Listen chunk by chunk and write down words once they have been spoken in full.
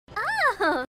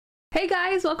Hey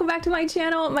guys, welcome back to my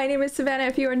channel. My name is Savannah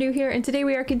if you are new here, and today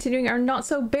we are continuing our Not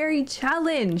So Berry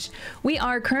challenge. We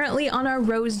are currently on our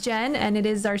Rose Gen, and it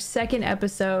is our second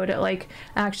episode, like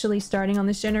actually starting on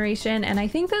this generation. And I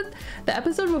think that the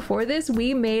episode before this,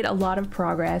 we made a lot of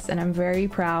progress, and I'm very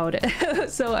proud.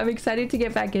 So I'm excited to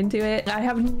get back into it. I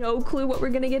have no clue what we're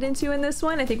gonna get into in this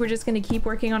one. I think we're just gonna keep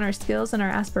working on our skills and our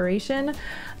aspiration.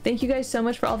 Thank you guys so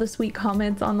much for all the sweet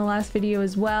comments on the last video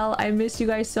as well. I missed you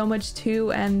guys so much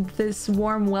too, and this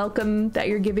warm welcome that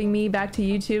you're giving me back to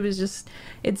YouTube is just,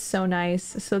 it's so nice.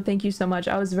 So thank you so much.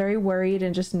 I was very worried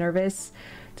and just nervous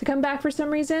to come back for some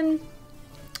reason,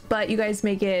 but you guys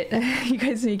make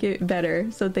it better,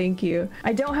 so thank you.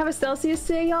 I don't have a Celsius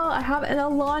today, y'all. I have an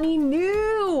Alani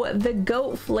Nu, the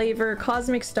goat flavor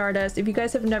Cosmic Stardust. If you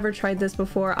guys have never tried this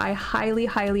before, I highly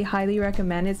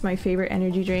recommend it. It's my favorite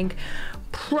energy drink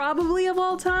probably of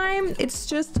all time. It's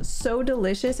just so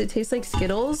delicious. It tastes like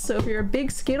Skittles, so if you're a big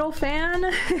Skittle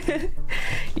fan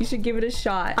you should give it a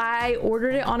shot. I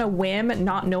ordered it on a whim,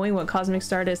 not knowing what Cosmic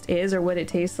Stardust is or what it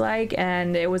tastes like,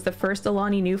 and it was the first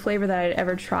Alani Nu flavor that I'd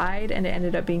ever tried, and it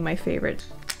ended up being my favorite.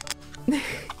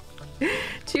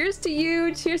 Cheers to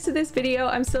you, cheers to this video.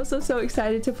 I'm so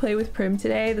excited to play with Prim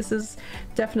today. This is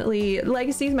definitely,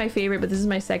 Legacy is my favorite, but this is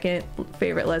my second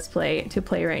favorite Let's Play to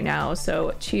play right now,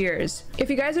 so cheers. If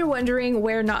you guys are wondering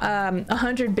where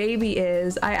 100 Baby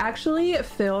is, I actually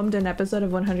filmed an episode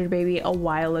of 100 Baby a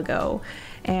while ago,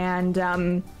 and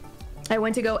I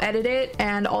went to go edit it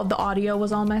and all the audio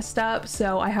was all messed up,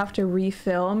 so I have to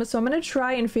refilm. So I'm gonna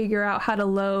try and figure out how to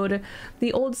load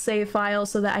the old save file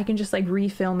so that I can just like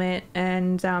refilm it,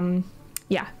 and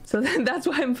yeah, so that's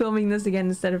why I'm filming this again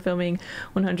instead of filming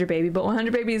 100 Baby, but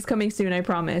 100 Baby is coming soon, I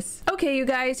promise. Okay, you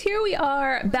guys, here we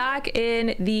are back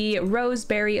in the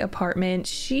Roseberry apartment.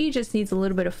 She just needs a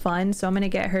little bit of fun, so I'm gonna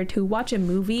get her to watch a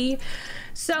movie.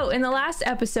 So in the last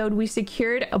episode, we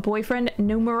secured a boyfriend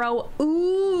numero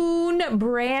un,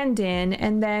 Brandon,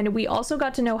 and then we also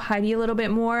got to know Heidi a little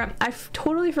bit more. I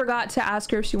totally forgot to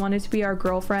ask her if she wanted to be our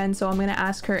girlfriend, so I'm gonna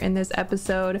ask her in this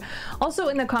episode. Also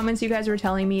in the comments, you guys were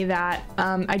telling me that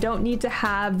I don't need to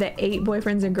have the 8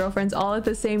 boyfriends and girlfriends all at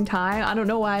the same time. I don't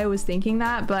know why I was thinking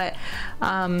that, but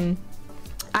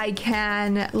I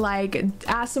can like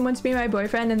ask someone to be my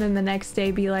boyfriend and then the next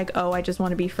day be like, oh, I just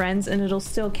want to be friends, and it'll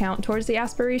still count towards the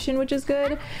aspiration, which is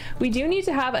good. We do need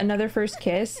to have another first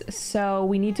kiss, so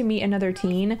we need to meet another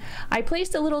teen. I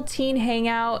placed a little teen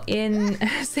hangout in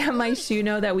my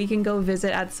Shuno that we can go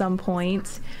visit at some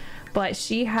point, but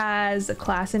she has a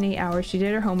class in 8 hours. She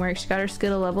did her homework, she got her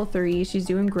Skittle level 3, she's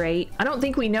doing great. I don't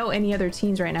think we know any other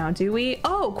teens right now, do we?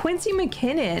 Oh, Quincy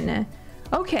McKinnon.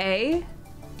 Okay,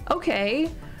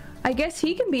 I guess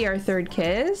he can be our third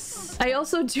kiss. I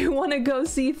also do want to go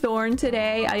see Thorn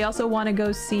today. I also want to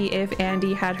go see if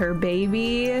Andy had her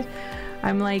baby.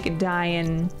 I'm like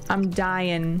dying. I'm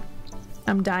dying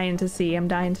to see. I'm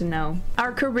dying to know.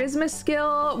 Our charisma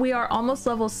skill, we are almost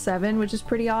level 7, which is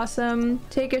pretty awesome.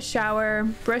 Take a shower,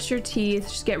 brush your teeth,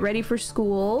 just get ready for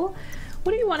school.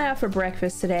 What do you want to have for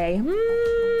breakfast today?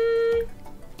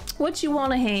 What you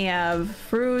want to have?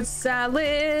 Fruit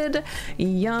salad,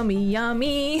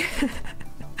 yummy.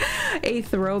 A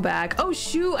throwback. Oh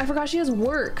shoot, I forgot she has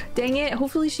work. Dang it.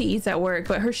 Hopefully she eats at work,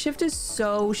 but her shift is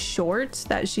so short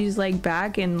that she's like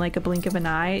back in like a blink of an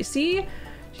eye. See,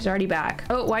 she's already back.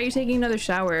 Oh, why are you taking another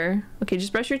shower? Okay,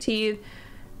 just brush your teeth,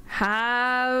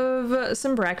 have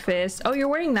some breakfast. Oh, you're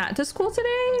wearing that to school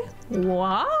today?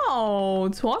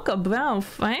 Wow, talk about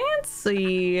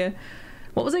fancy.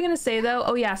 What was I gonna say though?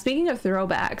 Oh yeah, speaking of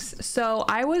throwbacks, so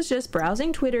I was just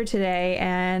browsing Twitter today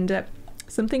and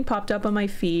something popped up on my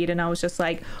feed and I was just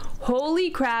like, holy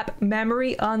crap,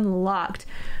 memory unlocked.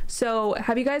 So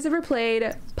have you guys ever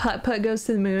played Putt Putt Goes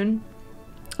to the Moon?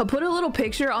 I'll put a little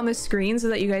picture on the screen so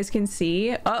that you guys can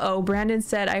see. Uh-oh, Brandon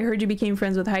said, I heard you became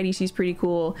friends with Heidi, she's pretty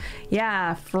cool.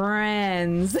 Yeah,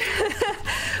 friends.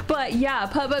 But yeah,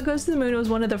 Putt Putt Goes to the Moon was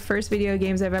one of the first video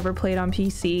games I've ever played on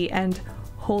PC, and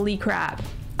holy crap.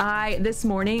 This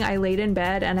morning I laid in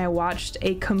bed and I watched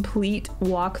a complete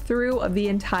walkthrough of the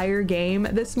entire game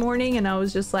this morning, and I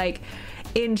was just like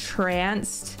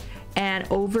entranced and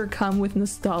overcome with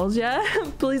nostalgia.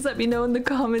 Please let me know in the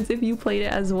comments if you played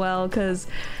it as well, because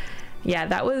yeah,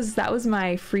 that was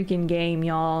my freaking game,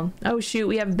 y'all. Oh shoot,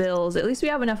 we have bills. At least we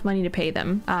have enough money to pay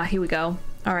them. Here we go.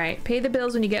 All right, pay the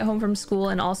bills when you get home from school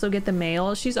and also get the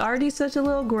mail. She's already such a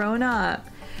little grown up.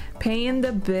 Paying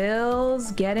the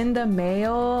bills, getting the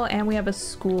mail, and we have a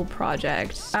school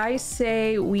project. I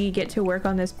say we get to work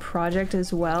on this project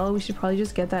as well. We should probably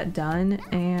just get that done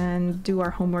and do our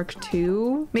homework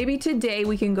too. Maybe today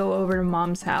we can go over to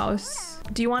mom's house.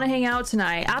 Do you want to hang out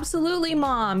tonight? Absolutely,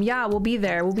 mom. Yeah, we'll be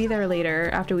there. We'll be there later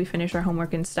after we finish our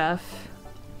homework and stuff.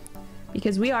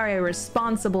 Because we are a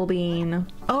responsible bean.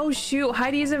 Oh shoot,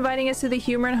 Heidi's inviting us to the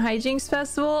Humor and Hijinks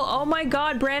Festival. Oh my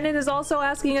god, Brandon is also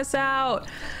asking us out.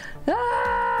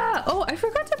 Ah! Oh, I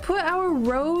forgot to put our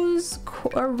rose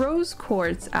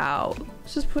quartz out.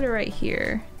 Let's just put it right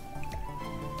here.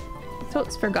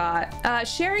 Totes forgot.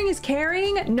 Sharing is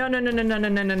caring? No, no, no, no, no, no,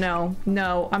 no, no, no.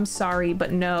 No, I'm sorry,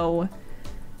 but no.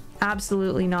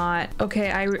 Absolutely not.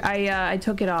 Okay, I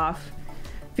took it off.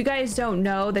 If you guys don't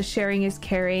know, the sharing is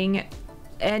caring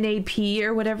NAP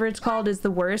or whatever it's called is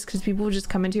the worst because people will just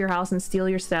come into your house and steal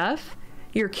your stuff.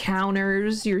 Your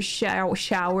counters, your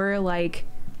shower, like,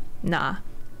 nah.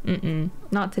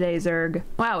 Not today, Zerg.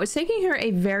 Wow, it's taking her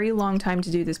a very long time to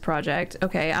do this project.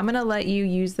 Okay, I'm gonna let you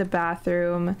use the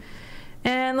bathroom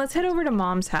and let's head over to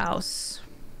mom's house.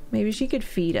 Maybe she could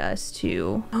feed us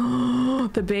too.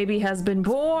 The baby has been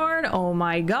born. Oh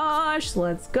my gosh,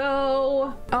 let's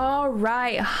go. All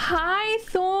right, hi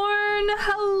Thorn.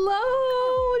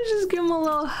 Hello. Just give him a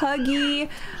little huggy.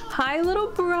 Hi little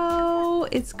bro.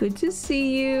 It's good to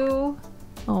see you.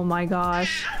 Oh my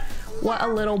gosh, what a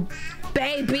little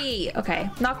baby. Okay,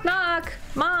 knock knock.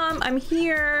 Mom, I'm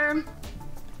here.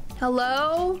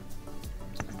 Hello?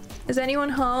 Is anyone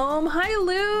home? Hi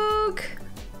Luke.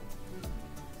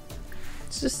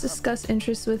 Let's just discuss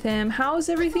interests with him. How's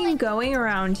everything going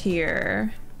around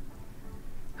here?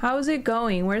 How's it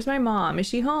going? Where's my mom? Is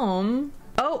she home?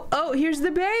 Oh, here's the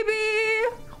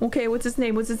baby. Okay, what's his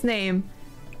name? What's his name?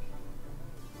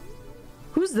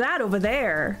 Who's that over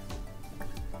there?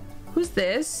 Who's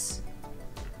this?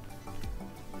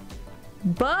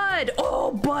 Bud.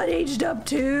 Oh, Bud aged up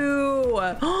too.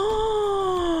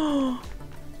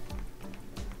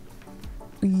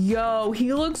 Yo,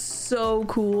 he looks so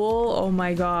cool. Oh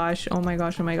my gosh. Oh my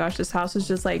gosh. Oh my gosh. This house is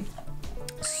just like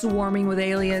swarming with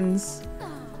aliens.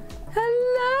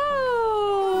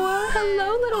 Hello.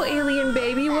 Hello, little alien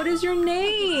baby. What is your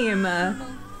name?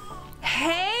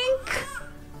 Hank?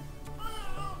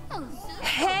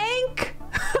 Hank?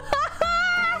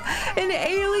 An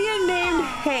alien named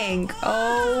Hank.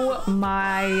 Oh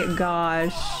my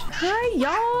gosh. Hi,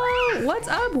 y'all. What's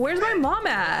up? Where's my mom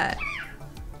at?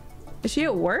 Is she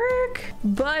at work?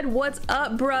 Bud, what's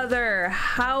up, brother?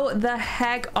 How the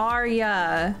heck are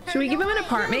ya? Should we give him an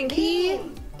apartment key?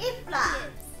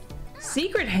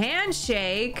 Secret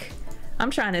handshake? I'm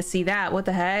trying to see that. What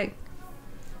the heck?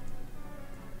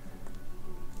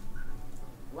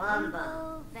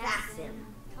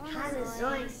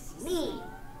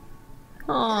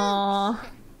 Aww.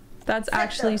 That's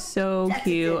actually so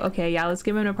cute. Okay, yeah, let's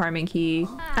give him an apartment key.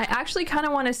 I actually kind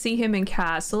of want to see him in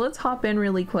cast, so let's hop in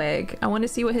really quick. I want to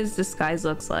see what his disguise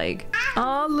looks like.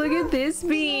 Oh, look at this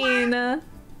bean.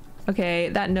 Okay,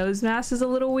 that nose mask is a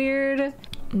little weird.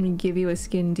 Let me give you a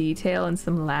skin detail and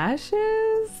some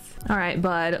lashes. All right,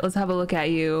 bud, let's have a look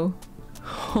at you.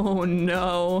 Oh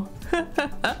no.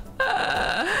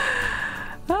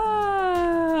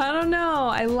 I don't know.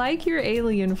 I like your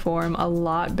alien form a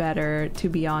lot better, to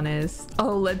be honest.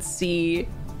 Oh, let's see.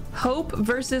 Hope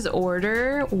versus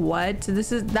order. What?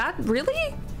 This is that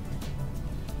really?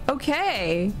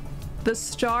 Okay. The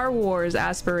Star Wars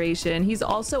aspiration. He's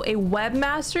also a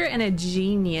webmaster and a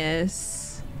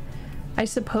genius. I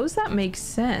suppose that makes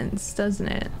sense, doesn't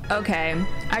it? Okay.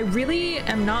 I really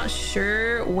am not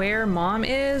sure where mom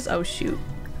is. Oh, shoot.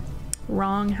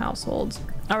 Wrong household.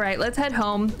 All right, let's head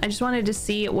home. I just wanted to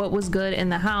see what was good in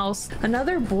the house.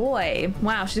 Another boy.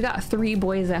 Wow, she's got 3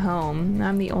 boys at home.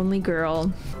 I'm the only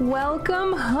girl.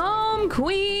 Welcome home,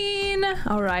 queen.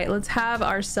 All right, let's have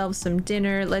ourselves some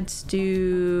dinner. Let's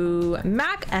do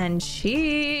mac and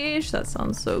cheese. That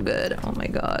sounds so good. Oh my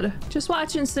God. Just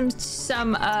watching some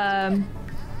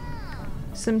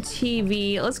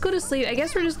TV. Let's go to sleep. I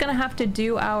guess we're just gonna have to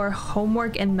do our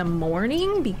homework in the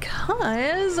morning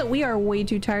because we are way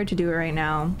too tired to do it right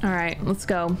now. All right, let's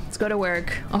go. Let's go to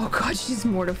work. Oh God, she's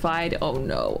mortified. Oh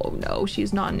no, oh no.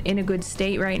 She's not in a good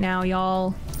state right now,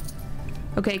 y'all.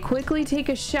 Okay, quickly take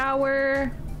a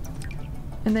shower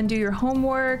and then do your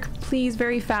homework. Please,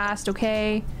 very fast,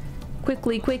 okay?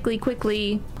 Quickly, quickly,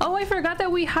 quickly. Oh, I forgot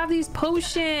that we have these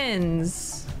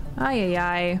potions. Ay, ay,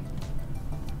 ay.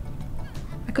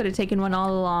 I could have taken one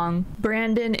all along.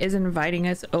 Brandon is inviting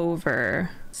us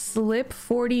over. Slip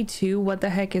 42, what the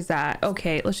heck is that?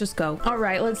 Okay, let's just go. All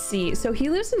right, let's see. So he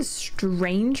lives in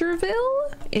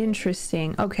Strangerville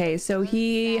interesting. Okay, so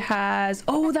he has,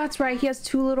 oh, that's right, he has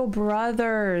two little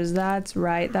brothers. That's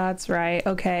right, that's right.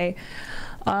 Okay.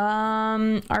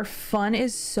 Our fun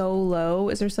is so low.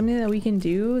 Is there something that we can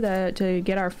do that to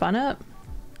get our fun up?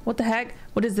 What the heck?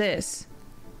 What is this?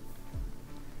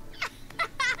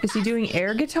 Is he doing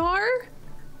air guitar?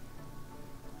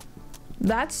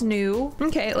 That's new.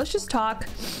 Okay, let's just talk.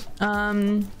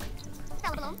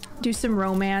 Do some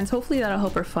romance. Hopefully that'll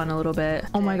help her fun a little bit.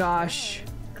 Oh my gosh.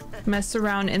 Mess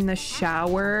around in the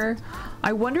shower.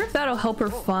 I wonder if that'll help her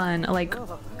fun. Like,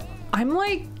 I'm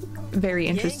like very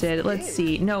interested. Let's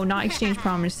see. No, not exchange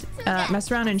promise.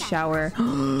 Mess around and shower.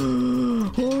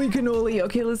 Holy cannoli.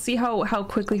 Okay, let's see how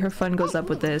quickly her fun goes up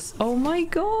with this. Oh my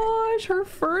gosh, her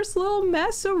first little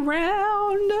mess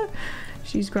around.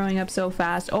 She's growing up so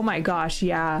fast. Oh my gosh,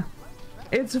 yeah.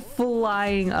 It's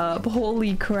flying up.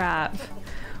 Holy crap.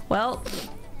 Well,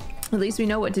 at least we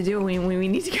know what to do when we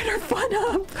need to get our fun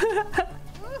up.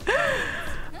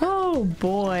 Oh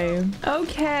boy.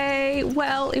 Okay,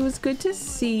 well, it was good to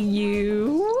see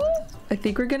you. I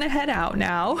think we're gonna head out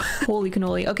now. Holy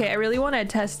cannoli. Okay, I really want to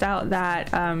test out that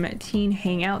teen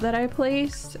hangout that I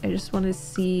placed. I just want to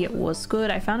see what's good.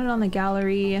 I found it on the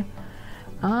gallery.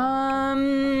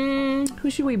 Who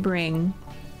should we bring?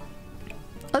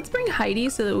 Let's bring Heidi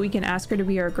so that we can ask her to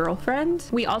be our girlfriend.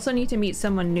 We also need to meet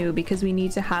someone new because we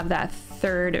need to have that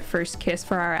third first kiss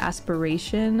for our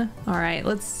aspiration. All right,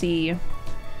 let's see.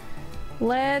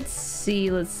 Let's see.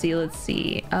 You're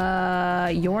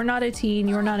not a teen.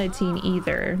 You're not a teen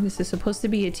either. This is supposed to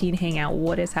be a teen hangout.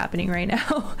 What is happening right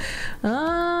now?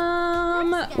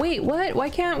 Wait, what? Why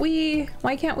can't we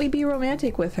be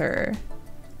romantic with her?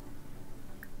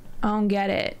 I don't get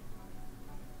it.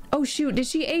 Oh shoot, did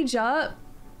she age up?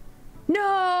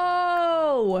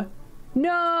 No!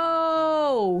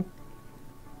 No!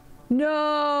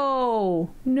 No!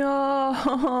 No!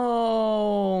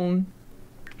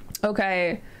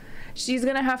 Okay, she's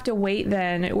gonna have to wait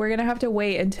then. We're gonna have to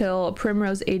wait until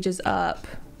Primrose ages up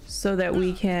so that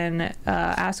we can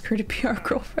ask her to be our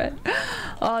girlfriend.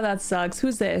 Oh, that sucks.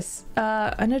 Who's this?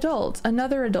 An adult,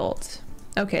 another adult.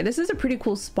 Okay, this is a pretty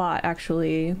cool spot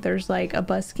actually. There's like a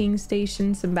busking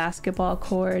station, some basketball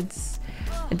courts,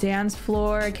 a dance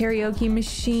floor, a karaoke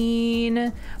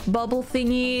machine, bubble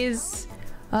thingies,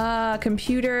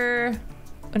 computer,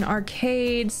 an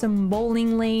arcade, some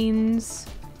bowling lanes.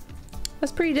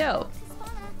 That's pretty dope.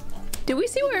 Did we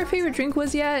see what our favorite drink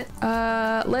was yet?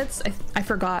 I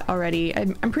forgot already.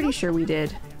 I'm pretty sure we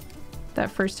did that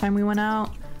first time we went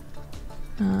out.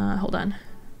 Hold on.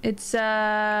 It's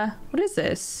what is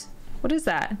this? What is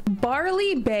that?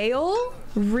 Barley bale?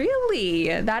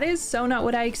 Really? That is so not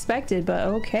what I expected, but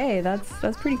okay, that's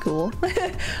pretty cool.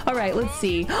 All right, let's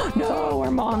see. No, our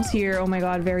mom's here. Oh my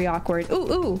god, very awkward.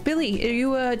 Ooh, Billy, are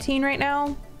you a teen right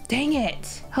now? Dang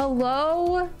it.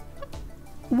 Hello?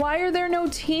 Why are there no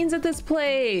teens at this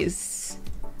place?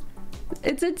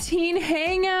 It's a teen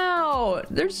hangout.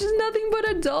 There's just nothing but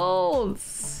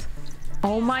adults.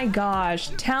 Oh my gosh,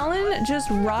 Talon just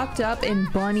rocked up in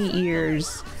bunny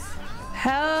ears.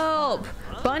 Help!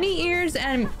 Bunny ears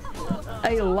and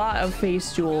a lot of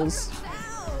face jewels.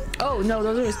 Oh no,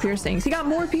 those are his piercings. He got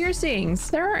more piercings.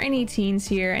 There aren't any teens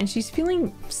here and she's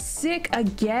feeling sick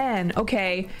again.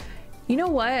 Okay, you know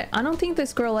what? I don't think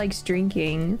this girl likes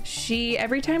drinking.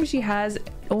 Every time she has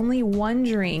only one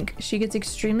drink, she gets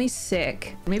extremely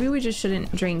sick. Maybe we just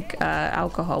shouldn't drink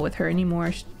alcohol with her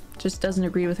anymore. Just doesn't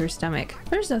agree with her stomach.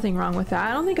 There's nothing wrong with that.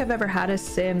 I don't think I've ever had a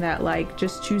sim that like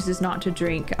just chooses not to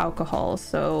drink alcohol,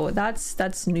 so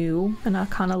that's new and I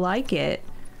kind of like it.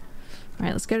 All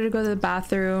right, let's get her to go to the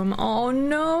bathroom. Oh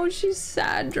no, she's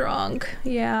sad drunk.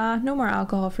 Yeah, no more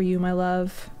alcohol for you, my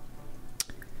love.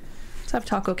 Let's have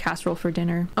taco casserole for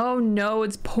dinner. Oh no,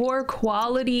 it's poor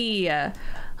quality.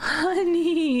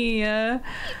 Honey.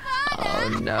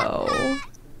 Oh no.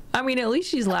 I mean, at least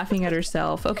she's laughing at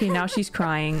herself. Okay, now she's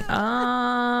crying.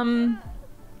 And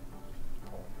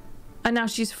now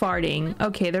she's farting.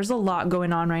 Okay, there's a lot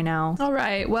going on right now. All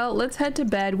right, well, let's head to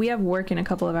bed. We have work in a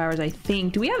couple of hours, I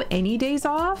think. Do we have any days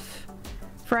off?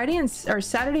 Or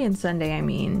Saturday and Sunday, I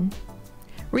mean.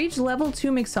 Reach level 2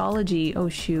 mixology. Oh,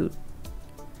 shoot.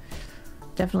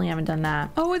 Definitely haven't done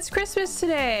that. Oh, it's Christmas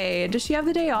today. Does she have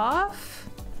the day off?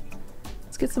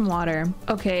 Get some water.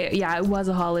 Okay, yeah, it was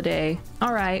a holiday.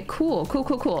 All right, cool.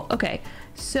 Okay,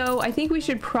 so I think we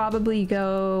should probably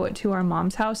go to our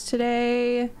mom's house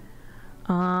today.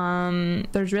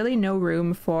 There's really no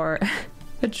room for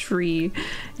a tree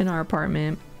in our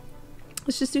apartment.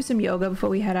 Let's just do some yoga before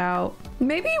we head out.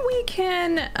 Maybe we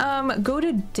can go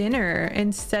to dinner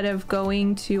instead of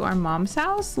going to our mom's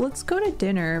house. Let's go to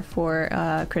dinner for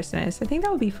Christmas. I think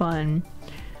that would be fun.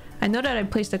 I know that I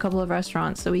placed a couple of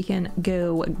restaurants, so we can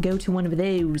go to one of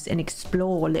those and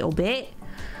explore a little bit.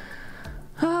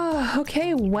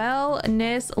 Okay,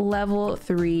 wellness level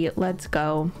 3. Let's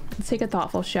go. Let's take a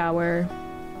thoughtful shower.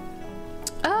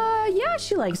 Yeah,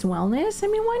 she likes wellness. I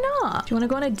mean, why not? Do you want to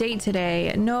go on a date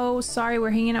today? No, sorry, we're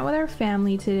hanging out with our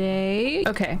family today.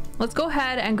 Okay, let's go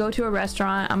ahead and go to a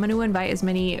restaurant. I'm going to invite as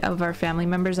many of our family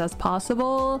members as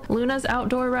possible. Luna's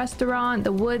outdoor restaurant,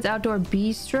 the Woods outdoor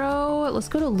bistro. Let's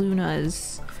go to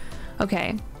Luna's.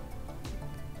 Okay.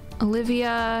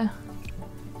 Olivia,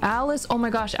 Alice. Oh my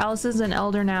gosh, Alice is an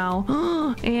elder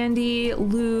now. Andy,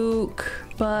 Luke,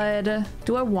 Bud.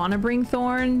 Do I want to bring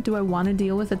Thorn? Do I want to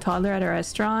deal with a toddler at a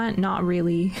restaurant? Not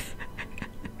really.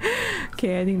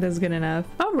 Okay, I think that's good enough.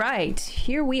 All right,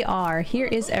 here we are. Here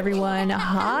is everyone.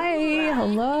 Hi,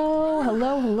 hello,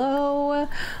 hello, hello.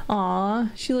 Aw,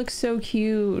 she looks so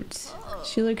cute.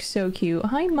 She looks so cute.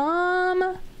 Hi,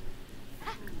 Mom.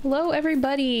 Hello,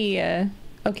 everybody.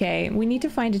 Okay, we need to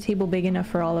find a table big enough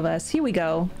for all of us. Here we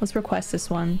go. Let's request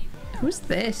this one. Who's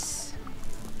this?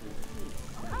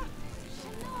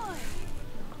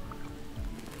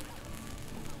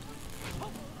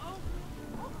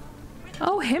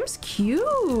 Oh, him's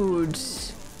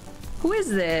cute. Who is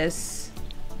this?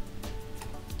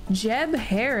 Jeb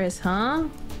Harris, huh?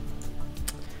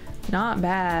 Not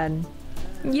bad.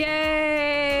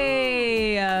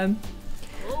 Yay!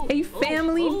 A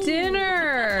family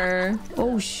dinner!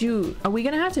 Oh shoot, are we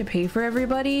gonna have to pay for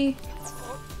everybody?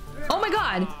 Oh my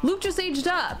god, Luke just aged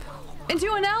up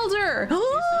into an elder!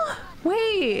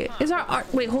 Wait,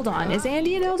 wait, hold on. Is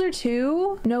Andy an elder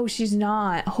too? No, she's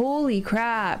not. Holy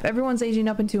crap, everyone's aging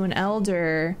up into an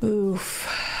elder. Oof.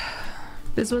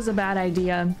 This was a bad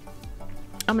idea.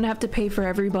 I'm gonna have to pay for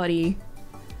everybody.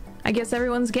 I guess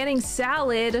everyone's getting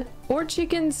salad or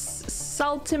chicken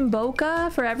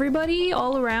saltimbocca for everybody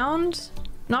all around.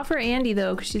 Not for Andy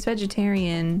though, because she's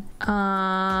vegetarian.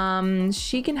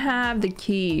 She can have the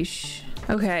quiche.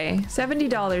 Okay,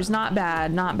 $70, not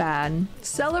bad, not bad.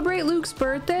 Celebrate Luke's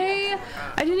birthday?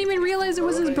 I didn't even realize it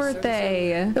was his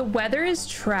birthday. The weather is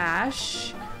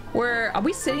trash. Are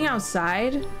we sitting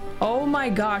outside? Oh my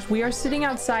gosh, we are sitting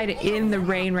outside in the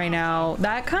rain right now.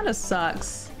 That kind of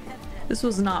sucks. This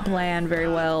was not planned very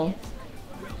well.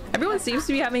 Everyone seems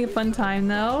to be having a fun time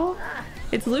though.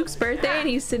 It's Luke's birthday and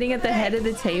he's sitting at the head of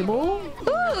the table.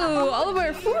 Ooh, all of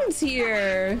our food's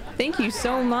here. Thank you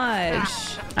so much.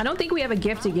 I don't think we have a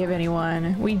gift to give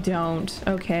anyone. We don't.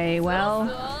 Okay,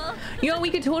 well, you know, we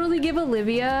could totally give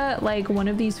Olivia like one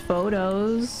of these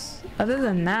photos. Other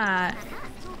than that,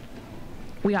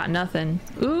 we got nothing.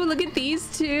 Ooh, look at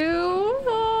these two.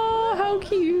 Oh, how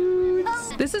cute.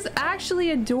 This is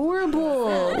actually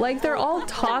adorable. Like they're all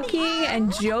talking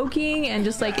and joking and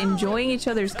just like enjoying each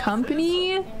other's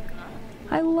company.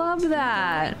 I love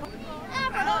that.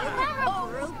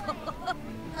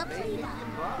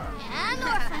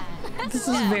 This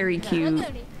is very cute.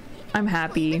 I'm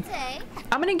happy.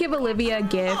 I'm gonna give Olivia a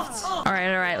gift. All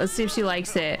right, let's see if she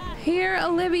likes it. Here,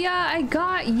 Olivia, I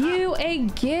got you a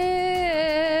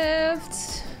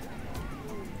gift.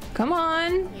 Come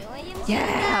on.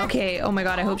 Yeah, okay. Oh my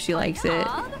god, I hope she likes it.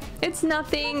 It's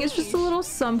nothing. It's just a little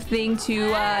something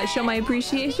to show my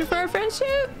appreciation for our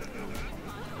friendship.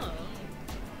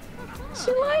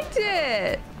 She liked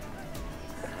it.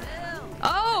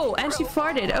 Oh, and she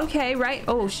farted. Okay, right.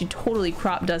 Oh, she totally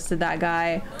crop dusted that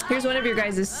guy. Here's one of your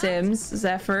guys' Sims,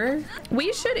 Zephyr.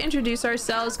 We should introduce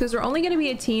ourselves because we're only going to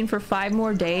be a teen for 5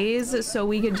 more days. So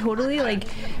we could totally like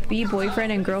be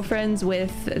boyfriend and girlfriends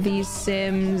with these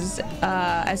Sims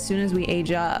as soon as we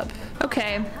age up.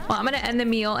 Okay, well, I'm going to end the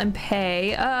meal and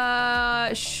pay.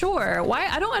 Sure. Why?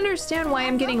 I don't understand why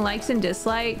I'm getting likes and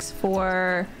dislikes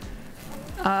for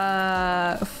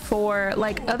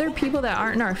like other people that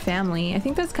aren't in our family. I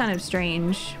think that's kind of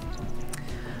strange.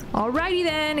 Alrighty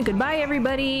then, goodbye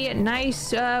everybody.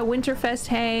 Nice Winterfest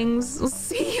hangs. We'll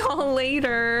see y'all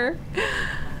later.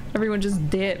 Everyone just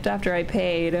dipped after I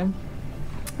paid. At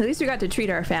least we got to treat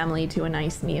our family to a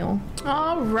nice meal.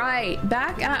 All right,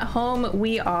 back at home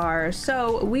we are.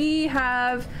 So we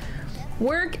have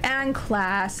work and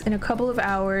class in a couple of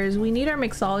hours. We need our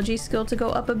mixology skill to go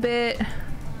up a bit.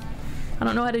 I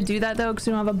don't know how to do that though because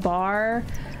we don't have a bar.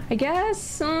 I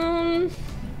guess it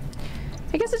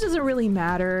doesn't really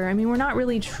matter. I mean, we're not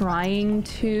really trying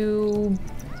to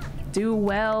do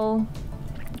well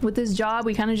With this job,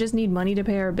 we kind of just need money to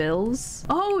pay our bills.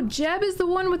 Oh, Jeb is the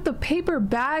one with the paper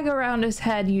bag around his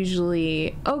head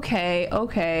usually. Okay,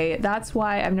 okay. That's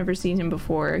why I've never seen him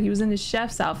before. He was in his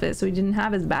chef's outfit, so he didn't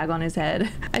have his bag on his head.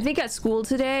 I think at school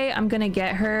today, I'm gonna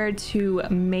get her to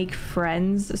make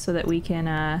friends so that we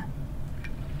can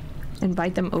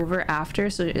invite them over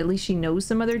after, so at least she knows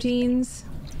some other teens.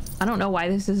 I don't know why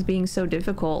this is being so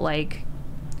difficult, like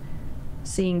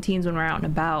seeing teens when we're out and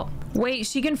about. Wait,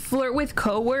 she can flirt with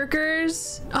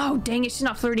coworkers? Oh, dang it, she's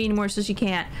not flirty anymore, so she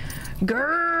can't.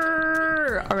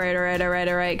 Grrr! All right, all right, all right,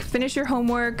 all right. Finish your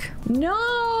homework.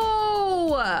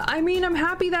 No! I mean, I'm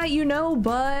happy that you know,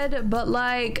 bud, but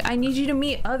like, I need you to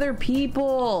meet other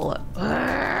people.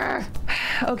 Urgh.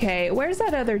 Okay, where's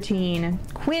that other teen?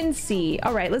 Quincy.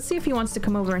 All right, let's see if he wants to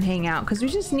come over and hang out, because we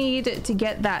just need to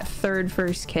get that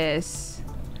first kiss.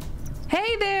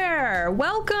 Hey there!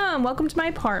 Welcome! Welcome to my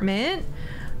apartment.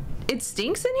 It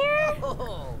stinks in here?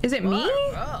 Is it me?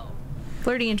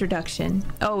 Flirty introduction.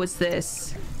 Oh, it's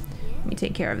this. Let me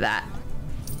take care of that.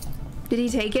 Did he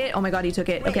take it? Oh my god, he took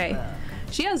it. Okay.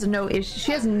 She has no issue.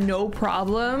 She has no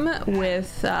problem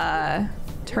with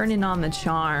turning on the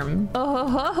charm.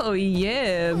 Oh,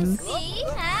 yibs.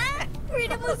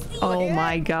 Oh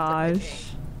my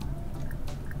gosh.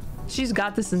 She's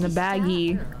got this in the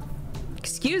baggie.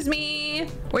 Excuse me.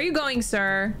 Where are you going,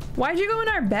 sir? Why'd you go in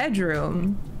our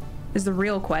bedroom? Is the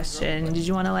real question. Did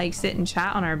you want to like sit and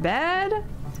chat on our bed?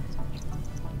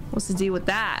 What's the deal with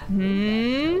that?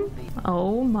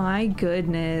 Oh my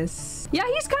goodness. Yeah,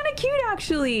 he's kind of cute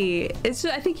actually. It's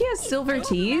just, I think he has silver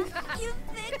teeth.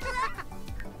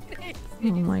 Oh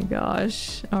my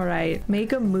gosh. All right,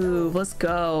 make a move. Let's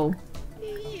go.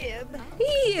 Yib.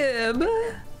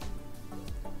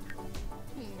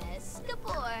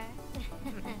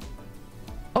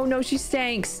 Oh no, she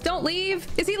stinks. Don't leave.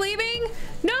 Is he leaving?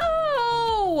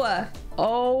 No!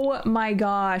 Oh my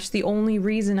gosh. The only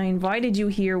reason I invited you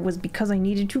here was because I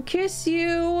needed to kiss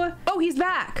you. Oh, he's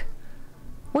back.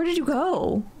 Where did you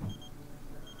go?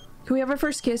 Can we have our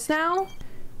first kiss now?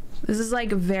 This is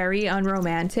like very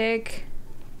unromantic.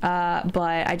 But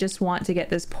I just want to get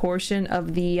this portion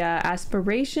of the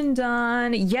aspiration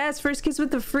done. Yes, first kiss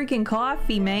with the freaking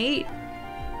coffee, mate.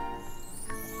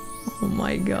 Oh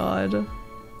my god.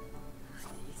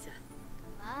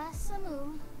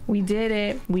 We did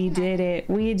it. We did it.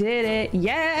 We did it.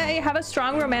 Yay! Have a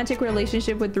strong romantic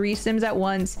relationship with 3 Sims at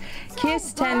once.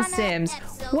 Kiss 10 Sims.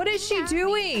 What is she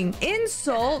doing?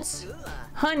 Insults?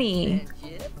 Honey.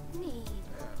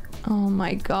 Oh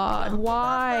my god.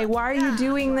 Why? Why are you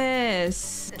doing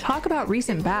this? Talk about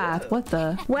recent bath. What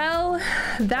the? Well,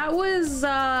 that was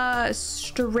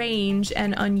strange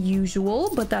and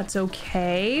unusual, but that's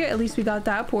okay. At least we got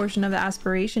that portion of the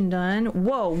aspiration done.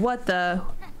 Whoa, what the?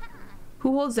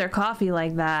 Who holds their coffee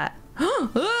like that?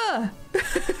 So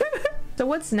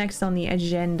what's next on the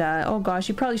agenda? Oh gosh,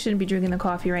 you probably shouldn't be drinking the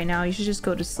coffee right now. You should just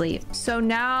go to sleep. So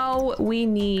now we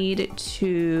need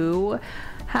to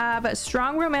have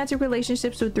strong romantic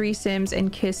relationships with 3 Sims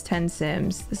and kiss 10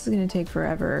 Sims. This is gonna take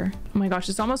forever. Oh my gosh,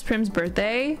 it's almost Prim's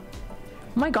birthday. Oh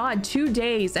my god, 2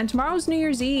 days, and tomorrow's New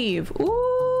Year's Eve.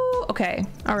 Ooh, okay,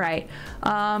 all right.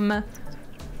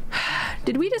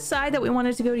 Did we decide that we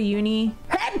wanted to go to uni?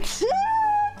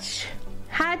 Hatchooch!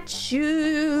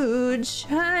 Hatchooch!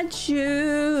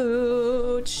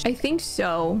 Hatchooch! I think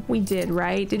so. We did,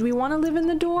 right? Did we want to live in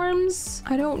the dorms?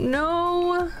 I don't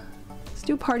know. Let's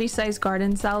do party-sized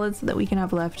garden salad so that we can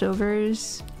have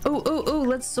leftovers. Oh, oh, oh,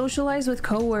 let's socialize with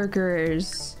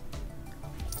coworkers.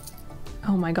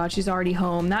 Oh my god, she's already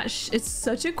home. It's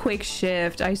such a quick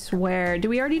shift, I swear. Did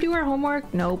we already do our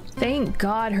homework? Nope. Thank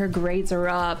god her grades are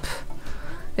up.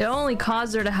 It only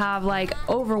caused her to have like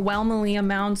overwhelming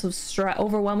amounts of stress.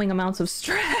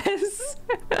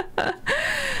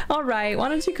 All right, why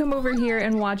don't you come over here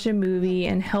and watch a movie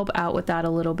and help out with that a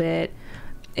little bit.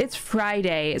 It's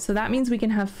Friday, so that means we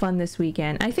can have fun this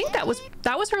weekend. I think that was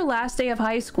her last day of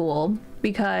high school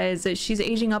because she's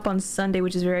aging up on Sunday,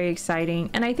 which is very exciting.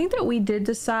 And I think that we did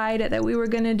decide that we were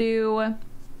gonna do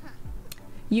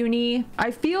uni.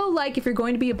 I feel like if you're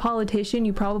going to be a politician,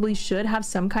 you probably should have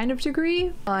some kind of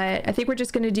degree, but I think we're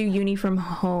just gonna do uni from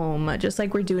home, just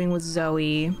like we're doing with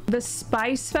Zoe. The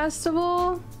Spice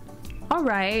Festival? All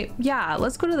right, yeah,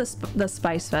 let's go to the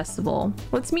Spice Festival.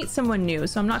 Let's meet someone new.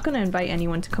 So I'm not gonna invite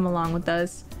anyone to come along with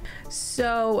us.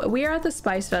 So we are at the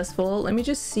Spice Festival. Let me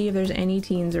just see if there's any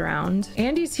teens around.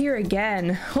 Andy's here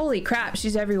again. Holy crap,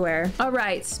 she's everywhere. All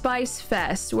right, Spice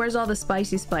Fest. Where's all the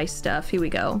spicy spice stuff? Here we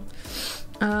go.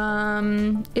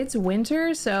 It's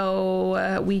winter,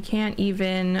 so we can't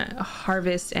even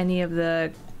harvest any of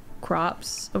the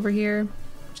crops over here,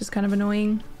 which is kind of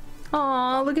annoying.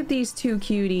 Aw, look at these two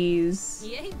cuties.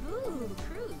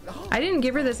 I didn't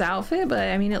give her this outfit, but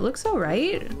I mean, it looks all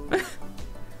right.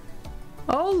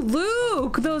 Oh,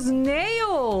 Luke, those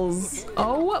nails.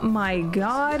 Oh my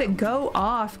God, go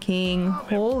off, King.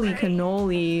 Holy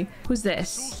cannoli. Who's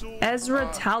this? Ezra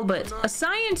Talbot, a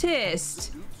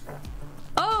scientist.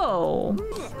 Oh.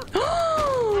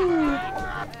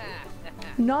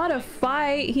 Not a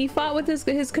fight. He fought with his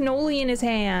cannoli in his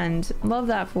hand. Love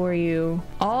that for you.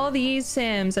 All these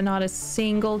Sims and not a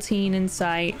single teen in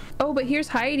sight. Oh, but here's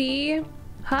Heidi.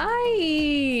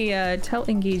 Hi. Tell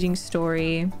engaging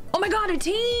story. Oh my God, a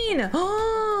teen.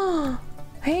 Oh,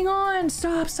 hang on.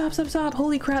 Stop.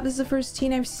 Holy crap, this is the first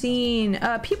teen I've seen.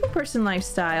 People person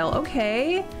lifestyle.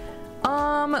 Okay.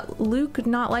 Luke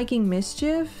not liking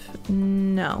mischief?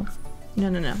 No.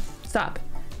 Stop.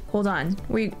 Hold on.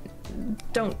 We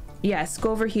don't. Yes,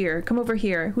 go over here. Come over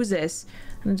here. Who's this?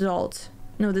 An adult.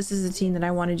 No, this is a teen that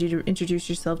I wanted you to introduce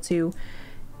yourself to.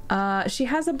 She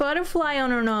has a butterfly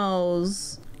on her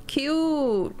nose.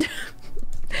 Cute.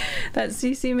 That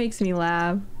CC makes me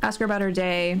laugh. Ask her about her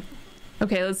day.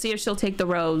 Okay, let's see if she'll take the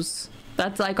rose.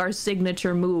 That's like our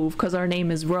signature move because our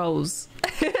name is Rose.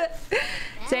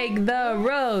 Take the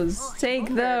rose.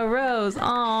 Take the rose.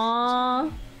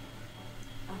 Aww.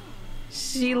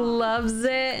 She loves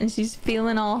it and she's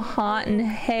feeling all hot and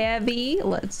heavy.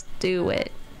 Let's do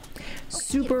it.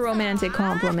 Super romantic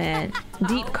compliment.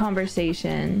 Deep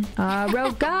conversation.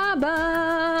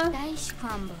 Rogaba.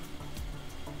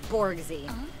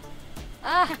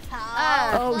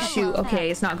 Oh shoot,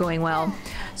 okay, it's not going well.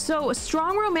 So a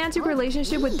strong romantic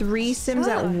relationship with 3 Sims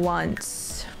at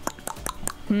once.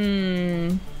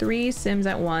 3 Sims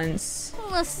at once.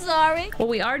 Sorry. Well,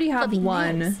 we already have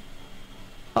one.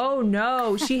 Oh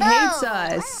no, she hates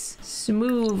us.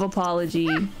 Smooth apology.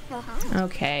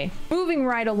 Okay. Moving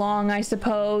right along, I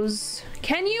suppose.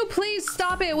 Can you please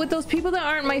stop it with those people that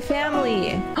aren't my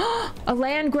family? A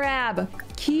land grab.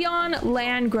 Keon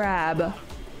land grab.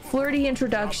 Flirty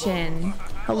introduction.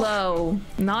 Hello.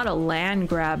 Not a land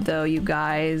grab though, you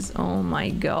guys. Oh my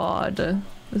God.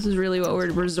 This is really what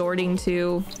we're resorting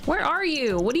to. Where are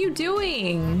you? What are you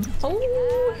doing?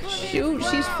 Oh, shoot.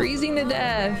 She's freezing to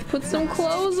death. Put some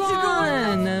clothes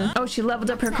on. Oh, she leveled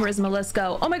up her charisma. Let's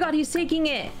go. Oh my God, he's taking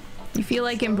it. You feel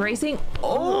like embracing?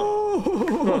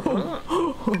 Oh.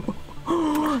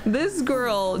 This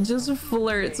girl just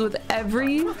flirts with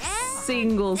every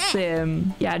single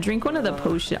Sim. Yeah, drink one of the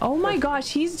potions. Oh my gosh,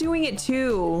 he's doing it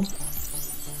too.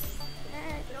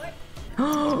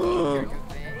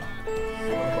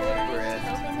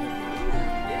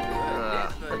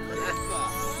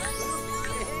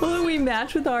 Well, we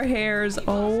match with our hairs.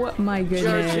 Oh my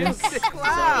goodness.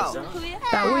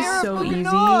 That was so easy.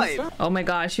 Oh my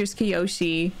gosh, here's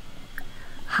Kiyoshi.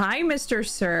 Hi, Mr.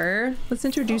 Sir. Let's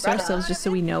introduce ourselves just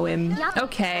so we know him.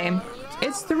 Okay.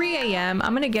 It's 3 a.m.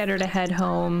 I'm gonna get her to head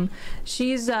home.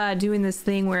 She's doing this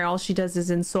thing where all she does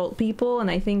is insult people, and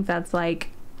I think that's like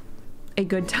a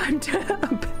good time to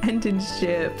abandon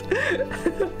ship.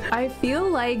 I feel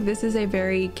like this is a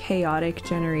very chaotic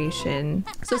generation.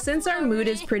 So since our mood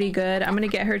is pretty good, I'm gonna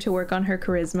get her to work on her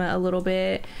charisma a little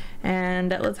bit, and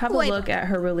let's have a look at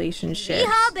her relationship.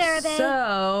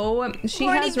 So she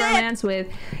has romance with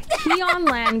Keon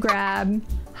Landgrab,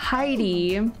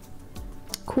 Heidi,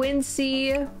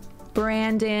 Quincy,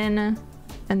 Brandon,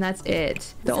 and that's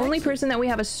it. The only person that we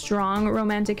have a strong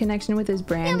romantic connection with is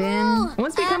Brandon.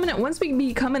 Once we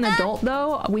become an adult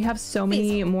though, we have so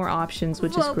many more options,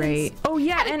 which is great. Oh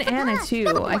yeah, and Anna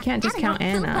too. I can't discount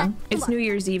Anna. It's New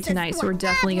Year's Eve tonight, so we're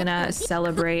definitely gonna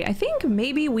celebrate. I think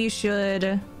maybe we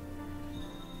should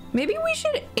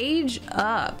age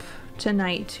up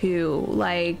tonight too,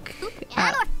 like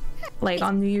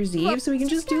on New Year's Eve, so we can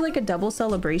just do like a double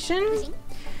celebration.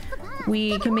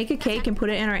 We can make a cake and put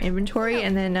it in our inventory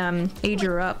and then age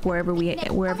her up wherever we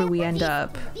end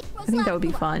up. I think that would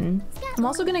be fun. I'm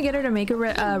also gonna get her to make a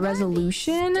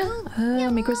resolution.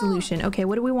 Make resolution. Okay,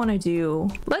 what do we want to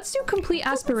do? Let's do complete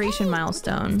aspiration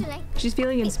milestone. She's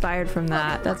feeling inspired from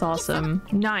that. That's awesome.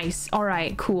 Nice. All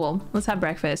right, cool. Let's have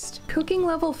breakfast. Cooking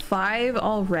level 5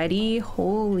 already.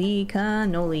 Holy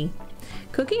cannoli.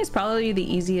 Cooking is probably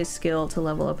the easiest skill to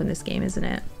level up in this game, isn't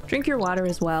it? Drink your water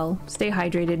as well. Stay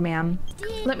hydrated, ma'am.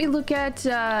 Let me look at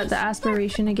the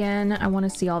aspiration again. I want to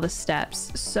see all the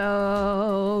steps.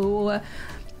 So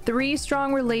 3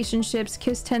 strong relationships,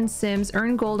 kiss 10 Sims,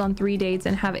 earn gold on 3 dates,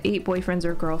 and have 8 boyfriends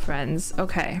or girlfriends.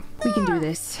 Okay, we can do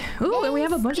this. Ooh, and we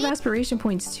have a bunch of aspiration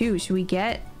points too. Should we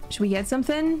get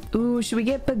something? Ooh, should we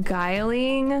get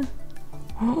beguiling?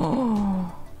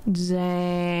 Oh,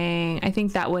 dang. I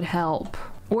think that would help.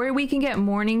 Or we can get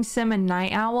morning sim and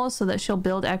night owl so that she'll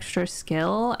build extra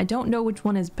skill. I don't know which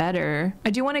one is better. I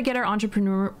do want to get her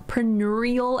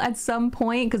entrepreneurial at some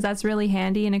point because that's really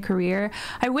handy in a career.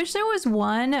 I wish there was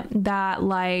one that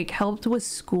like helped with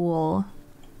school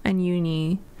and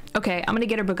uni. Okay, I'm gonna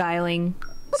get her beguiling.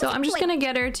 So I'm just gonna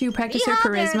get her to practice her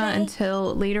charisma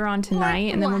until later on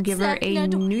tonight, and then we'll give her a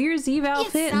New Year's Eve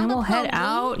outfit, and then we'll head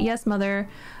out. Yes, mother.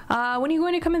 When are you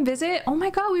going to come and visit? Oh my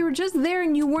god, we were just there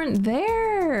and you weren't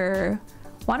there.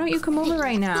 Why don't you come over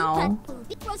right now?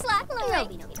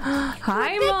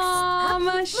 Hi,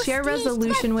 Mom. Share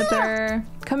resolution with her.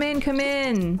 Come in, come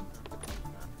in.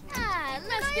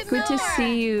 Good to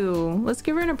see you. Let's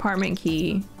give her an apartment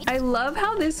key. I love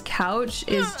how this couch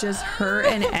is just her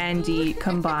and Andy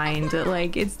combined.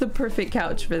 Like, it's the perfect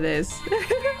couch for this.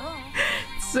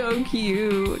 So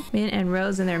cute. Mint and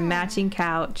Rose and their matching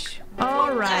couch.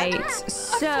 All right,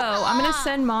 so I'm gonna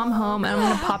send Mom home and I'm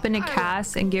gonna pop into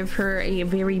Cass and give her a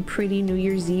very pretty New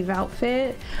Year's Eve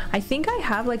outfit. I think I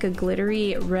have like a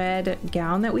glittery red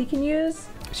gown that we can use.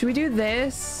 Should we do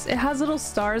this? It has little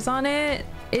stars on it.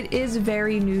 It is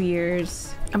very New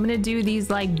Year's. I'm gonna do these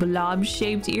like blob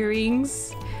shaped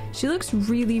earrings. She looks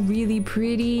really, really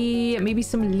pretty. Maybe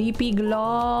some leapy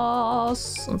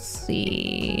gloss. Let's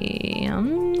see.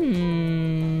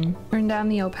 Turn down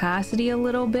the opacity a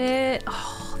little bit.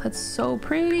 Oh, that's so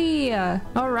pretty.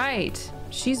 All right.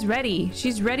 She's ready.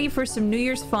 She's ready for some New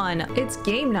Year's fun. It's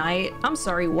game night. I'm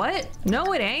sorry, what?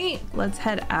 No, it ain't. Let's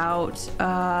head out.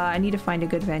 I need to find a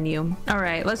good venue. All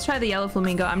right, let's try the Yellow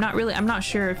Flamingo. I'm not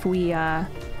sure if we've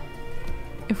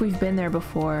been there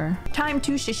before. Time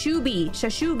to Shashubi,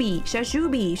 Shashubi,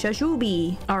 Shashubi,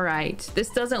 Shashubi. All right, this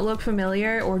doesn't look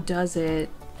familiar, or does it?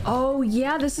 Oh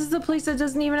yeah, this is the place that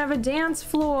doesn't even have a dance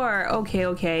floor.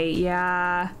 Okay,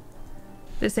 yeah.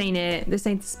 This ain't it. This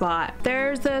ain't the spot.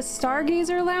 There's the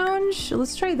Stargazer Lounge.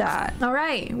 Let's try that. All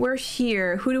right, we're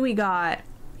here. Who do we got?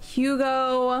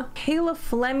 Hugo, Kayla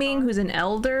Fleming, who's an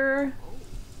elder.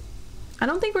 I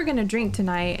don't think we're gonna drink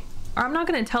tonight. Or I'm not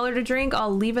gonna tell her to drink.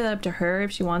 I'll leave it up to her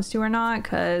if she wants to or not,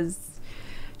 because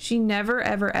she never,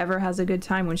 ever has a good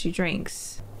time when she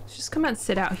drinks. Let's just come and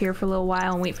sit out here for a little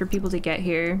while and wait for people to get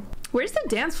here. Where's the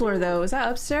dance floor though? Is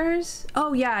that upstairs?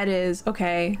 Oh yeah, it is.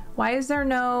 Okay. Why is there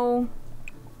no...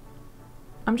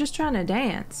 I'm just trying to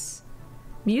dance.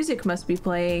 Music must be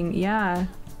playing. Yeah.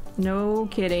 No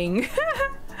kidding.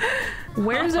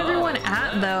 Where's everyone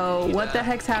at though? What the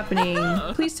heck's happening?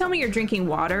 Please tell me you're drinking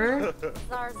water.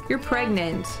 You're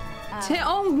pregnant.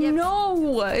 Oh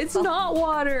no, it's not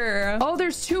water. Oh,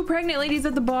 there's two pregnant ladies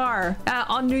at the bar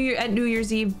on New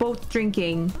Year's Eve, both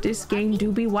drinking. This game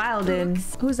do be wildin'.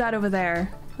 Who's that over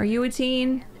there? Are you a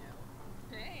teen?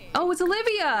 Oh, it's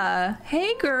Olivia.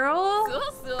 Hey, girl.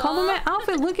 Compliment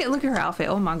outfit. Look at her outfit.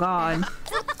 Oh my god.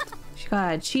 She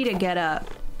got a cheetah get up.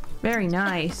 Very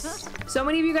nice. So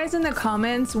many of you guys in the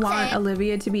comments want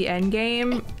Olivia to be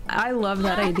endgame. I love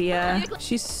that idea.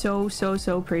 She's so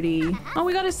pretty. Oh,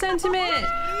 we got a sentiment.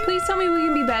 Please tell me we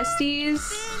can be besties.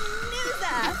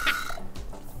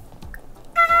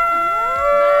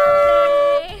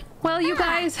 Well, you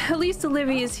guys, at least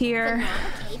Olivia's here.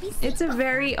 It's a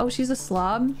very... Oh, she's a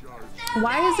slob?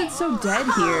 Why is it so dead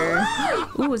here?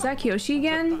 Ooh, is that Kyoshi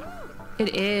again?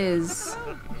 It is.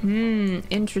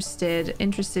 Interested.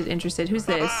 Who's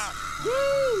this?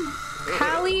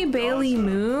 Callie Bailey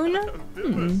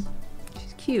Moon?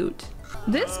 She's cute.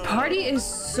 This party is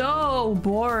so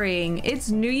boring. It's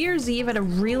New Year's Eve at a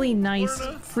really nice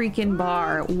freaking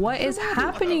bar. What is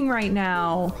happening right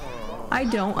now? I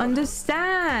don't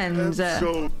understand.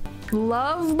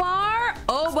 Love bar?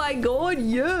 Oh my god,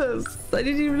 yes! I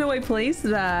didn't even know I placed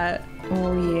that.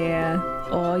 Oh yeah.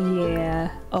 Oh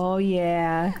yeah. Oh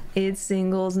yeah. It's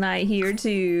singles night here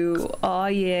too. Oh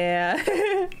yeah.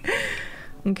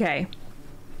 Okay.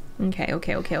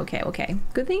 Okay.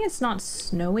 Good thing it's not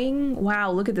snowing.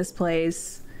 Wow, look at this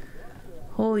place.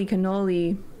 Holy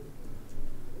cannoli.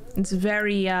 It's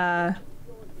very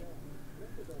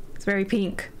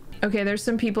pink. Okay, there's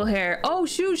some people here. Oh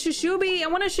shoot, Shishubi! I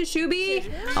want a Shishubi!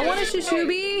 I want a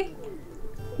Shishubi!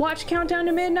 Watch Countdown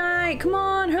to Midnight! Come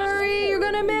on, hurry! You're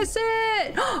gonna miss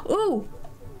it! Ooh!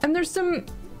 And there's some...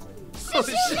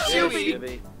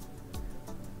 Shishubi!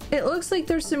 It looks like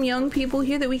there's some young people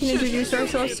here that we can introduce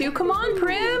ourselves to. Come on,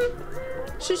 Prim!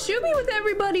 Shishubi with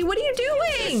everybody! What are you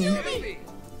doing?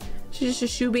 She's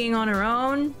just Shishubiing on her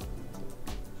own.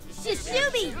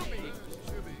 Shishubi!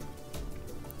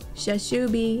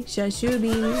 Shashubi,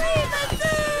 Shashubi.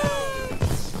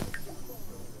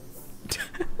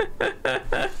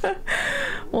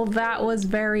 Well, that was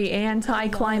very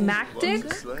anticlimactic.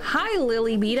 Hi,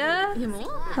 Lily Beta.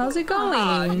 How's it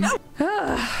going?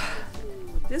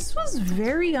 This was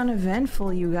very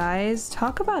uneventful, you guys.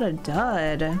 Talk about a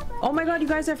dud. Oh my god, you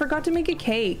guys, I forgot to make a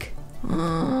cake.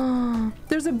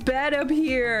 There's a bed up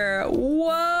here.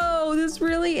 Whoa, this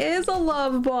really is a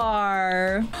love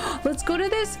bar. Let's go to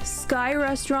this Sky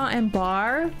restaurant and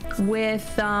bar with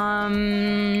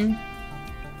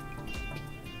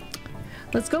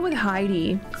let's go with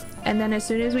Heidi, and then as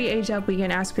soon as we age up we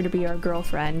can ask her to be our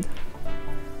girlfriend.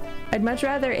 I'd much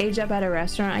rather age up at a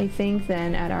restaurant, I think,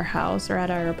 than at our house or at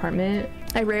our apartment.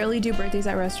 I rarely do birthdays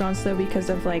at restaurants though because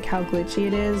of like how glitchy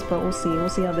it is, but we'll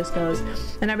see how this goes.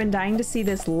 And I've been dying to see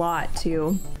this lot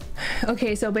too.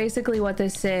 Okay, so basically what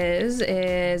this is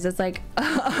it's like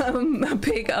a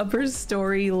big upper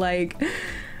story like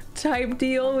type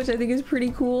deal, which I think is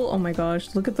pretty cool. Oh my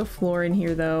gosh, look at the floor in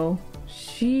here though.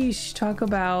 Sheesh, talk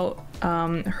about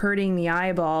hurting the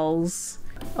eyeballs.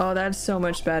 Oh, that's so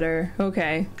much better.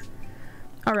 Okay.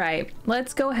 All right,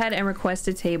 let's go ahead and request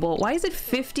a table. Why is it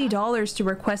 $50 to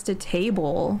request a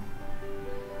table?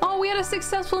 Oh, we had a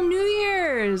successful New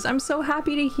Year's. I'm so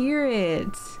happy to hear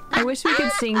it. I wish we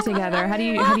could sing together. How do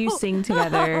you sing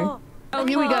together? Oh,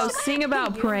 here we go. Sing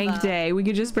about prank day. We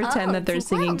could just pretend that they're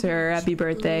singing to her happy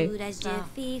birthday.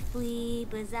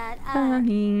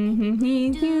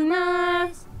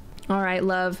 All right,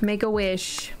 love, make a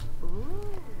wish.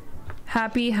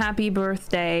 Happy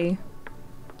birthday.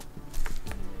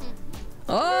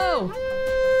 Oh!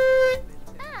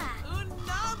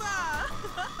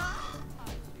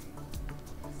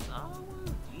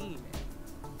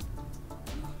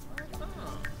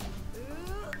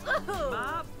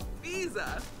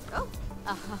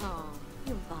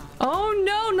 Oh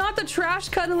no, not the trash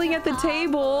cuddling at the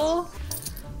table.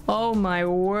 Oh my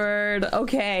word.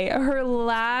 Okay, her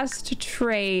last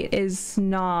trait is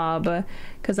snob,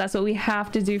 because that's what we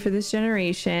have to do for this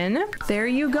generation. There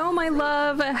you go, my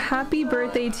love. Happy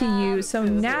birthday to you. So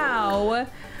now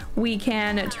we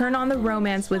can turn on the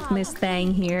romance with Miss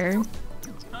Thang here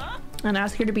and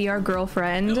ask her to be our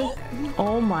girlfriend.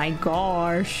 Oh my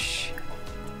gosh.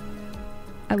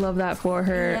 I love that for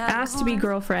her. Ask to be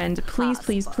girlfriend. Please,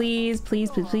 please, please, please,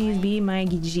 please, please be my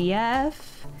GF.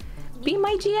 Be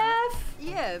my GF?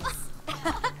 Yes.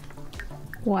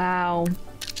 Wow.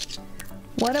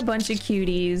 What a bunch of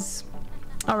cuties.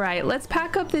 All right, let's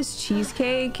pack up this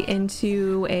cheesecake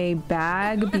into a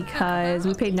bag because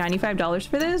we paid $95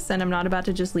 for this and I'm not about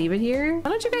to just leave it here. Why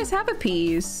don't you guys have a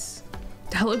piece?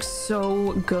 That looks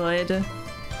so good.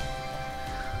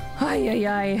 Ay, ay,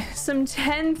 ay. Some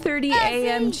 10:30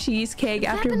 a.m. cheesecake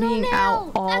after being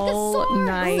out all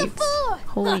night.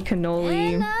 Holy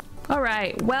cannoli. All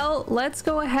right, well, let's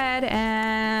go ahead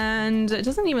and it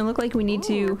doesn't even look like we need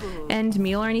to end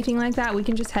meal or anything like that. We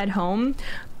can just head home.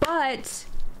 But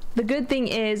the good thing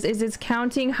is it's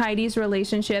counting Heidi's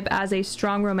relationship as a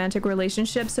strong romantic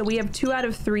relationship. So we have 2 out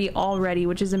of 3 already,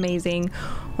 which is amazing.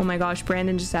 Oh my gosh,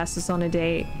 Brandon just asked us on a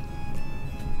date.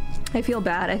 I feel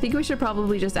bad. I think we should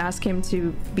probably just ask him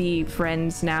to be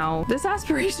friends now. This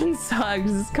aspiration sucks.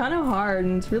 It's kind of hard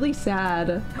and it's really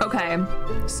sad. Okay,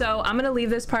 so I'm gonna leave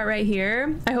this part right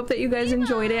here. I hope that you guys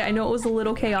enjoyed it. I know it was a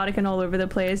little chaotic and all over the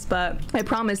place, but I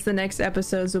promise the next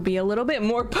episodes will be a little bit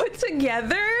more put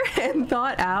together and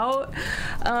thought out.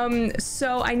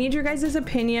 So I need your guys'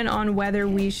 opinion on whether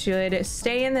we should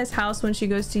stay in this house when she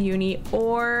goes to uni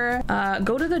or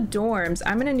go to the dorms.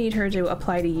 I'm gonna need her to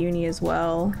apply to uni as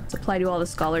well. Apply to all the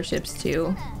scholarships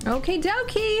too. Okay,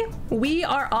 dokie. We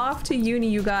are off to uni,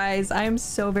 you guys. I am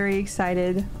so very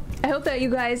excited. I hope that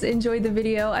you guys enjoyed the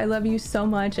video. I love you so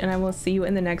much and I will see you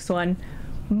in the next one.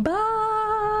 Bye.